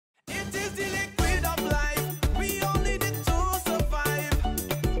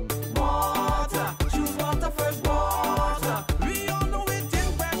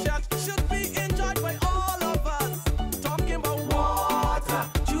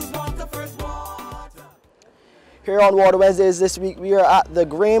Here on Water Wednesdays this week, we are at the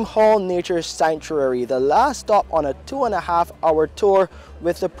Graeme Hall Nature Sanctuary, the last stop on a 2.5-hour tour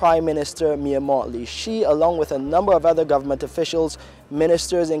with the Prime Minister, Mottley. She, along with a number of other government officials,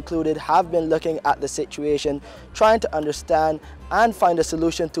 ministers included, have been looking at the situation, trying to understand and find a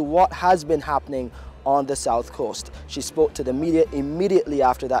solution to what has been happening on the south coast. She spoke to the media immediately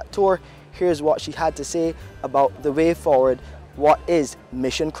after that tour. Here's what she had to say about the way forward, what is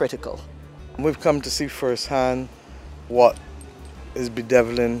mission critical. We've come to see firsthand what is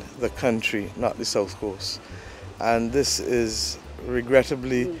bedeviling the country, not the South Coast. And this is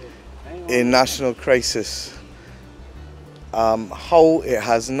regrettably a national crisis. How it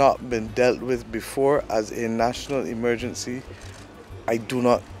has not been dealt with before as a national emergency, I do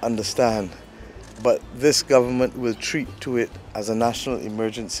not understand. But this government will treat to it as a national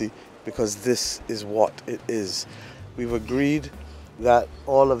emergency because this is what it is. We've agreed that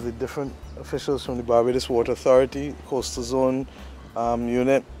all of the different officials from the Barbados Water Authority, Coastal Zone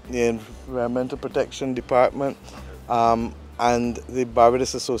Unit, the Environmental Protection Department, and the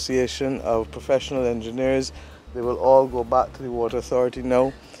Barbados Association of Professional Engineers, they will all go back to the Water Authority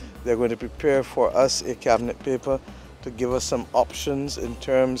now. They're going to prepare for us a cabinet paper to give us some options in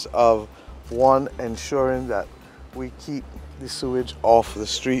terms of, one, ensuring that we keep the sewage off the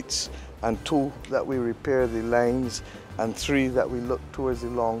streets, and two, that we repair the lines, and three, that we look towards the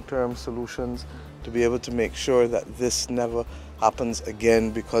long-term solutions to be able to make sure that this never happens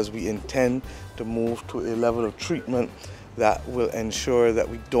again, because we intend to move to a level of treatment that will ensure that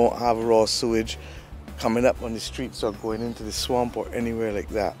we don't have raw sewage coming up on the streets or going into the swamp or anywhere like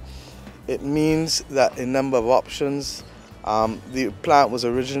that. It means that a number of options. The plant was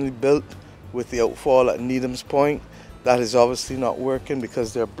originally built with the outfall at Needham's Point. That is obviously not working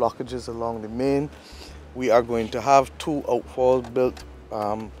because there are blockages along the main. We are going to have two outfalls built.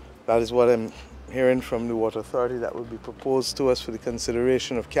 That is what I'm hearing from the Water Authority that will be proposed to us for the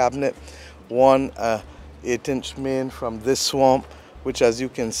consideration of Cabinet. One, 8-inch main from this swamp, which as you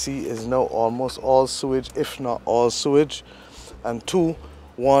can see is now almost all sewage, if not all sewage. And two,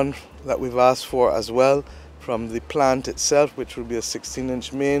 one that we've asked for as well from the plant itself, which will be a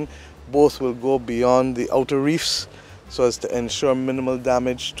 16-inch main. Both will go beyond the outer reefs so as to ensure minimal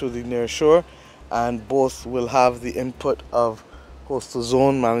damage to the near shore, and both will have the input of Coastal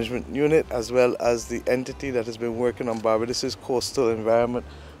Zone Management Unit as well as the entity that has been working on Barbados's coastal environment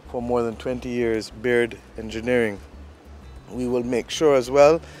for more than 20 years, Beard Engineering. We will make sure as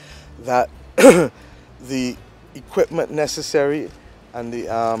well that the equipment necessary and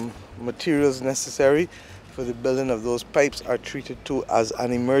the materials necessary for the building of those pipes are treated to as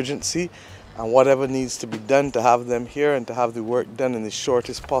an emergency, and whatever needs to be done to have them here and to have the work done in the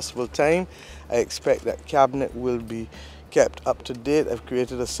shortest possible time. I expect that Cabinet will be kept up to date. I've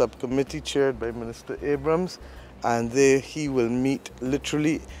created a subcommittee chaired by Minister Abrams, and he will meet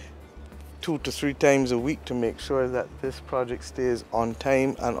literally 2 to 3 times a week to make sure that this project stays on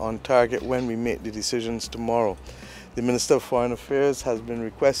time and on target when we make the decisions tomorrow. The Minister of Foreign Affairs has been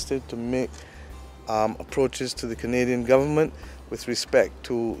requested to make approaches to the Canadian government with respect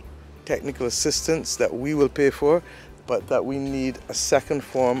to technical assistance that we will pay for, but that we need a second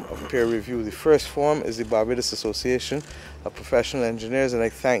form of peer review. The first form is the Barbados Association of Professional Engineers, and I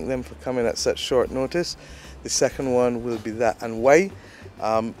thank them for coming at such short notice. The second one will be that. And why?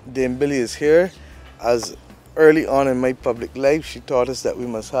 Dame Billy is here. As early on in my public life, she taught us that we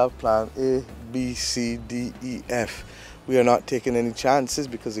must have plan A, B, C, D, E, F. We are not taking any chances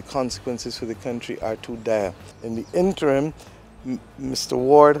because the consequences for the country are too dire. In the interim, Mr.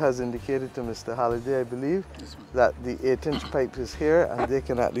 Ward has indicated to Mr. Halliday, I believe, that the 8-inch pipe is here and they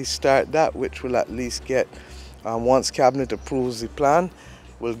can at least start that, which will at least get, once Cabinet approves the plan,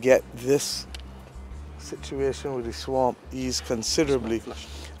 will get this situation with the swamp eased considerably,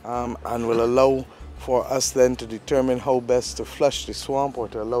 and will allow for us then to determine how best to flush the swamp or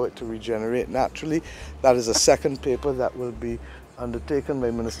to allow it to regenerate naturally. That is a second paper that will be undertaken by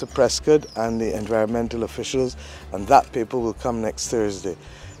Minister Prescott and the environmental officials, and that paper will come next Thursday.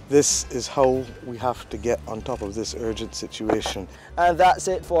 This is how we have to get on top of this urgent situation. And that's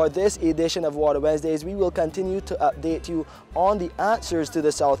it for this edition of Water Wednesdays. We will continue to update you on the answers to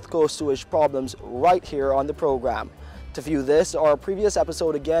the South Coast sewage problems right here on the program. To view this or a previous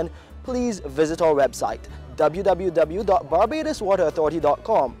episode again, please visit our website,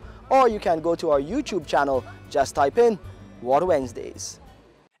 www.barbadoswaterauthority.com, or you can go to our YouTube channel. Just type in Water Wednesdays.